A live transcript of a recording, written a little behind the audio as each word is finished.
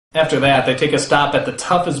After that, they take a stop at the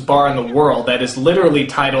toughest bar in the world that is literally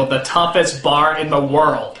titled The Toughest Bar in the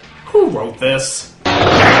World. Who wrote this?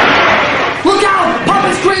 Look out! Pop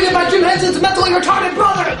is created by Jim Henson's mentally retarded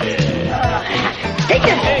brother! Take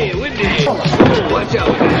it! Hey, Windy! Watch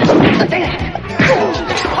out!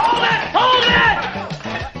 Hold it! Hold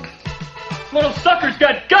it! Little sucker's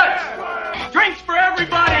got guts! Drinks for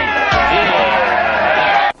everybody!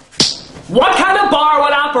 Yeah. What kind of bar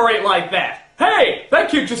would operate like that? Hey, that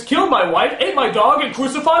kid just killed my wife, ate my dog, and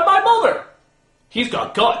crucified my mother. He's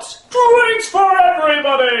got guts. Drinks for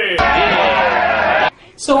everybody! Yeah.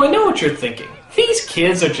 So I know what you're thinking. These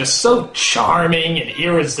kids are just so charming and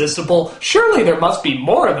irresistible. Surely there must be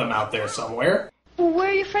more of them out there somewhere. Well,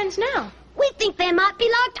 where are your friends now? We think they might be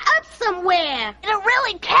locked up somewhere. In a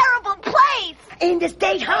really terrible place. In the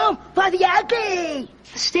state home for the ugly!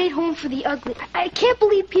 The state home for the ugly. I can't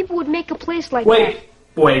believe people would make a place like that.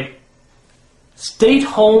 Wait. State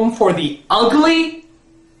home for the ugly?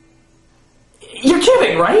 You're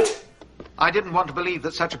kidding, right? I didn't want to believe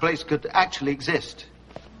that such a place could actually exist.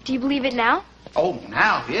 Do you believe it now? Oh,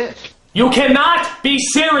 now, yes. You cannot be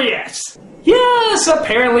serious! Yes,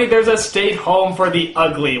 apparently there's a state home for the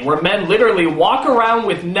ugly, where men literally walk around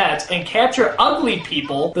with nets and capture ugly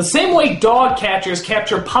people the same way dog catchers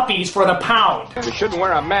capture puppies for the pound. You shouldn't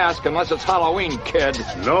wear a mask unless it's Halloween, kid.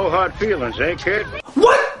 No hard feelings, eh, kid?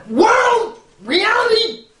 What world?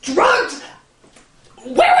 Reality? Drugs?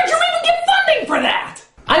 Where would you even get funding for that?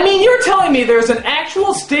 I mean, you're telling me there's an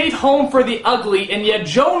actual state home for the ugly, and yet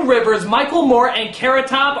Joan Rivers, Michael Moore, and Carrot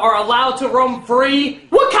Top are allowed to roam free?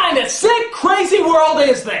 What kind of sick, crazy world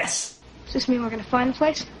is this? Does this mean we're going to find the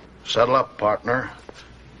place? Settle up, partner.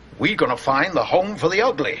 We're gonna find the home for the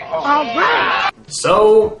ugly. All right.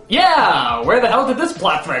 So, yeah, where the hell did this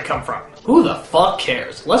plot thread come from? Who the fuck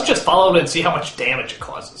cares? Let's just follow it and see how much damage it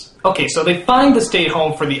causes. Okay, so they find the state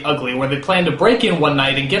home for the ugly, where they plan to break in one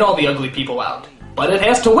night and get all the ugly people out. But it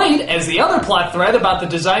has to wait, as the other plot thread about the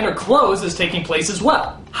designer clothes is taking place as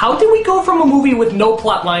well. How did we go from a movie with no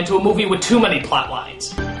plot line to a movie with too many plot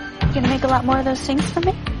lines? You gonna make a lot more of those things for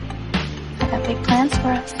me? I got big plans for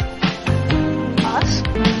us. Us?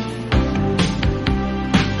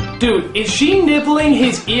 Dude, is she nibbling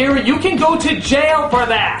his ear? You can go to jail for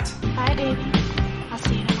that! Bye, baby. I'll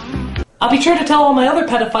see you tomorrow. I'll be sure to tell all my other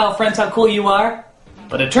pedophile friends how cool you are.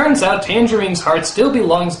 But it turns out Tangerine's heart still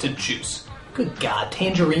belongs to Juice. Good God,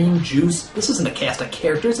 Tangerine, Juice? This isn't a cast of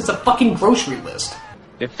characters, it's a fucking grocery list.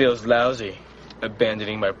 It feels lousy,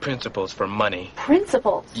 abandoning my principles for money.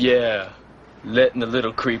 Principles? Yeah, letting the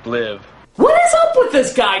little creep live. What is up with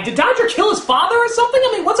this guy? Did Dodger kill his father or something?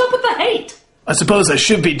 I mean, what's up with the hate? I suppose I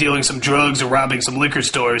should be dealing some drugs or robbing some liquor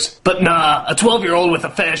stores. But nah, a 12-year-old with a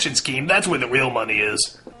fashion scheme, that's where the real money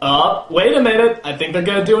is. Wait a minute. I think they're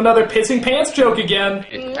gonna do another pissing pants joke again.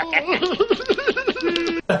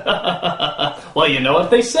 Well, you know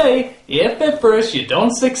what they say. If at first you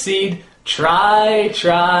don't succeed, try.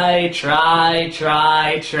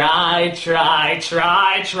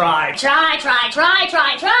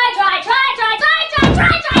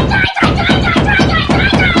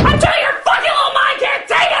 Until your fucking little mind can't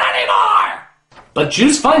take it anymore! But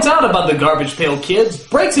Juice finds out about the Garbage Pail Kids,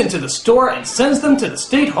 breaks into the store, and sends them to the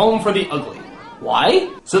state home for the ugly. Why?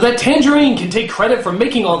 So that Tangerine can take credit for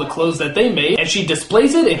making all the clothes that they made, and she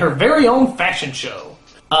displays it in her very own fashion show.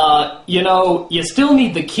 You know, you still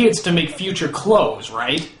need the kids to make future clothes,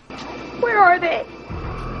 right? Where are they?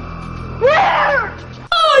 Where?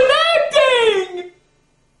 I'm acting!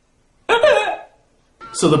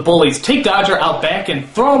 So the bullies take Dodger out back and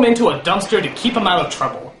throw him into a dumpster to keep him out of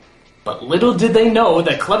trouble. But little did they know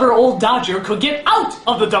that clever old Dodger could get out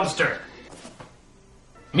of the dumpster.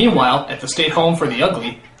 Meanwhile, at the state home for the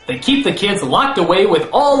ugly, they keep the kids locked away with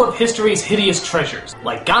all of history's hideous treasures,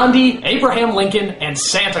 like Gandhi, Abraham Lincoln, and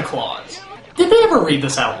Santa Claus. Did they ever read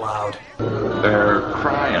this out loud? They're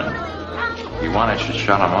crying. You want us to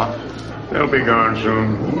shut them up? They'll be gone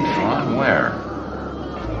soon. Gone where?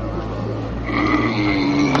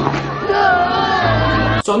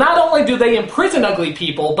 So not only do they imprison ugly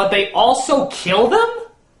people, but they also kill them?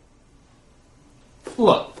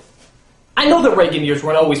 Look, I know the Reagan years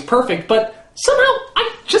weren't always perfect, but somehow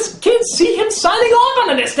I just can't see him signing off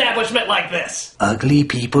on an establishment like this. Ugly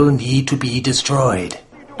people need to be destroyed.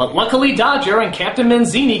 But luckily Dodger and Captain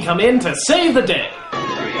Manzini come in to save the day.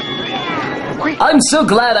 I'm so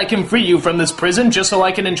glad I can free you from this prison just so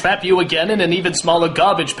I can entrap you again in an even smaller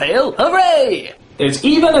garbage pail. Hooray! There's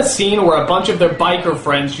even a scene where a bunch of their biker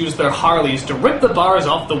friends use their Harleys to rip the bars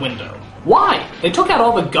off the window. Why? They took out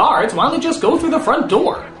all the guards, why don't they just go through the front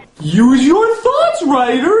door? Use your thoughts,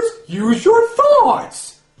 writers! Use your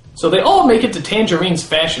thoughts! So they all make it to Tangerine's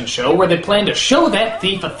fashion show where they plan to show that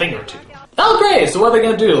thief a thing or two. Oh great, so what are they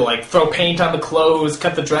gonna do? Like throw paint on the clothes,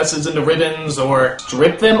 cut the dresses into ribbons, or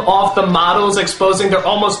strip them off the models, exposing their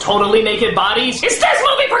almost totally naked bodies? Is this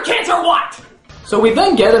movie for kids or what? So we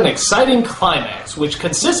then get an exciting climax, which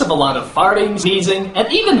consists of a lot of farting, sneezing,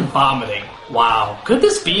 and even vomiting. Wow, could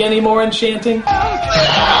this be any more enchanting?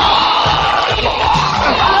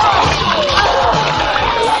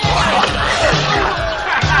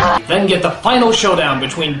 We then get the final showdown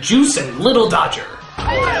between Juice and Little Dodger.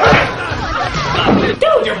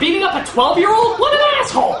 Dude, you're beating up a 12-year-old? What an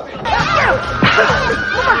asshole!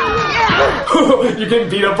 You're getting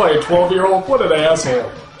beat up by a 12-year-old? What an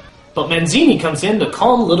asshole. But Manzini comes in to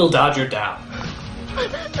calm Little Dodger down.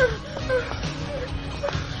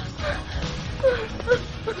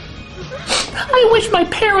 I wish my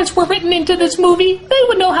parents were written into this movie. They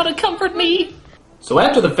would know how to comfort me. So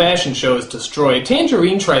after the fashion show is destroyed,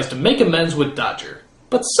 Tangerine tries to make amends with Dodger.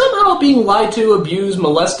 But somehow being lied to, abused,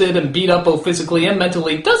 molested, and beat up both physically and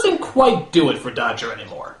mentally doesn't quite do it for Dodger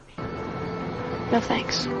anymore. No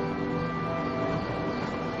thanks.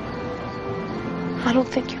 I don't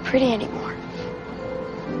think you're pretty anymore.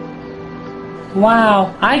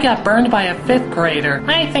 Wow, I got burned by a 5th grader.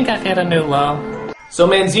 I think I've hit a new low. So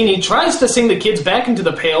Manzini tries to sing the kids back into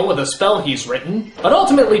the pail with a spell he's written, but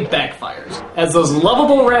ultimately backfires, as those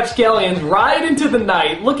lovable rapscallions ride into the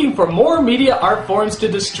night looking for more media art forms to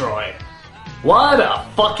destroy. What a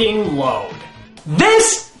fucking load.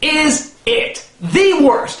 This is it. The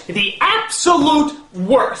worst. The absolute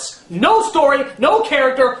worst. No story, no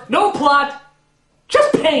character, no plot.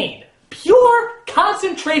 Just pain. Pure,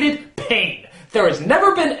 concentrated pain. There has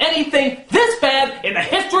never been anything this bad in the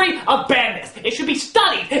history of badness. It should be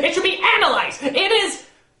studied. It should be analyzed. It is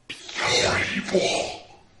pure evil.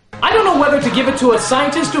 I don't know whether to give it to a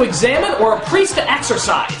scientist to examine or a priest to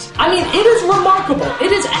exercise. I mean, it is remarkable.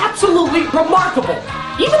 It is absolutely remarkable.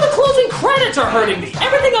 Even the closing credits are hurting me.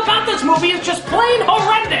 Everything about this movie is just plain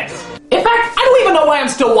horrendous. In fact, I don't even know why I'm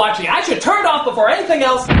still watching. I should turn it off before anything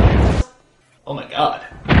else. Oh my god.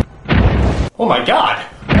 Oh my god.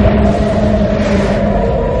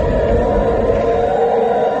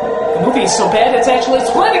 The movie is so bad it's actually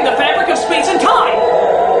splitting the fabric of space and time!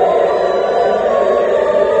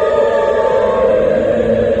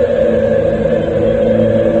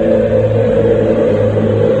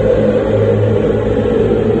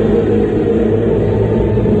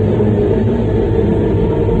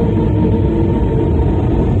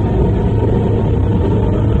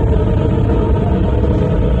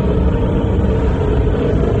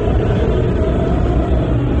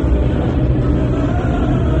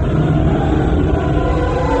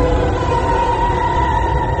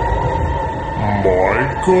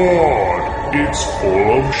 God, it's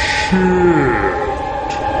full of shit.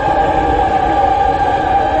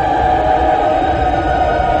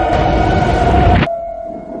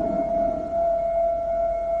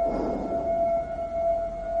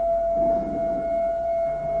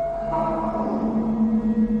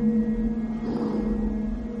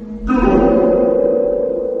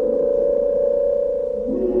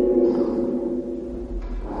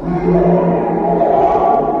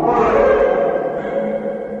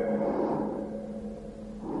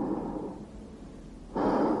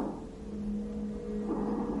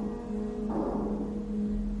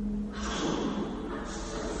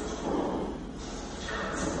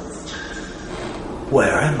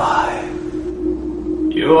 Where am I?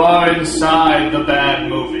 You are inside the bad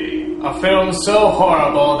movie. A film so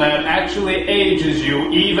horrible that it actually ages you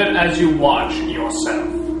even as you watch yourself.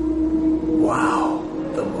 Wow,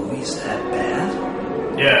 the movie's that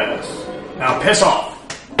bad? Yes. Now piss off.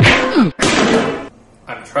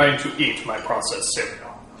 I'm trying to eat my processed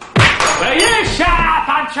cereal. Will you shut up?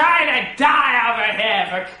 I'm trying to die over here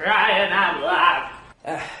for crying out loud.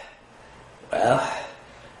 Well,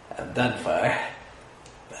 I'm done for.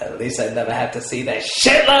 At least I never have to see that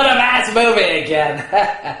shitload of ass movie again.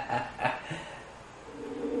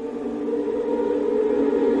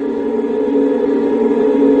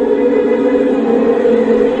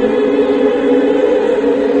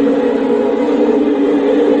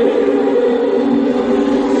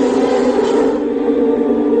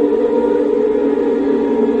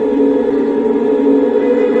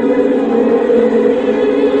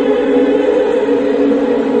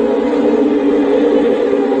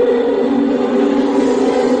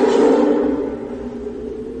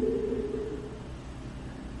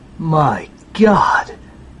 My God,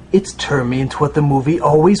 it's turned me into what the movie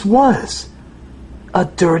always was. A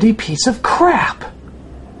dirty piece of crap.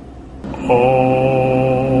 Oh.